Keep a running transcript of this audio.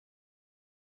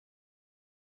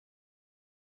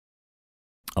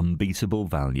Unbeatable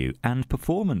value and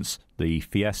performance. The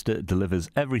Fiesta delivers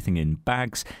everything in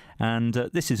bags, and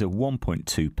this is a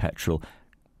 1.2 petrol.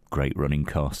 Great running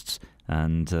costs,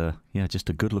 and just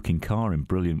a good looking car in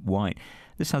brilliant white.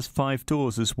 This has 5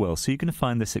 doors as well, so you're going to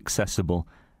find this accessible,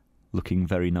 looking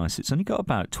very nice. It's only got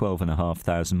about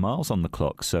 12,500 miles on the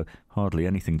clock, so hardly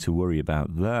anything to worry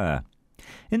about there.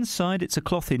 Inside, it's a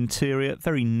cloth interior,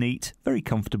 very neat, very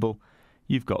comfortable.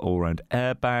 You've got all-round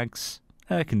airbags,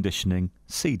 air conditioning,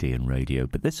 CD and radio,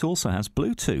 but this also has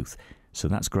Bluetooth, so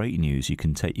that's great news. You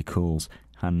can take your calls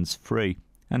hands-free,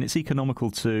 and it's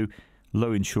economical too,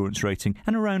 low insurance rating,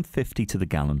 and around 50 to the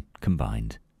gallon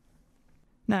combined.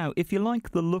 Now, if you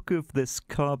like the look of this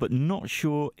car but not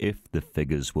sure if the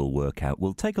figures will work out,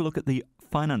 we'll take a look at the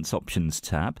Finance Options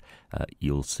tab.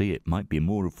 You'll see it might be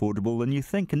more affordable than you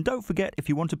think. And don't forget, if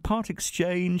you want a part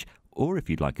exchange or if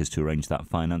you'd like us to arrange that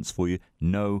finance for you,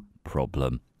 no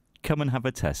problem. Come and have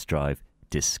a test drive.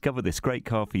 Discover this great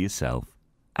car for yourself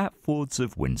at Fords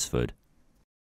of Winsford.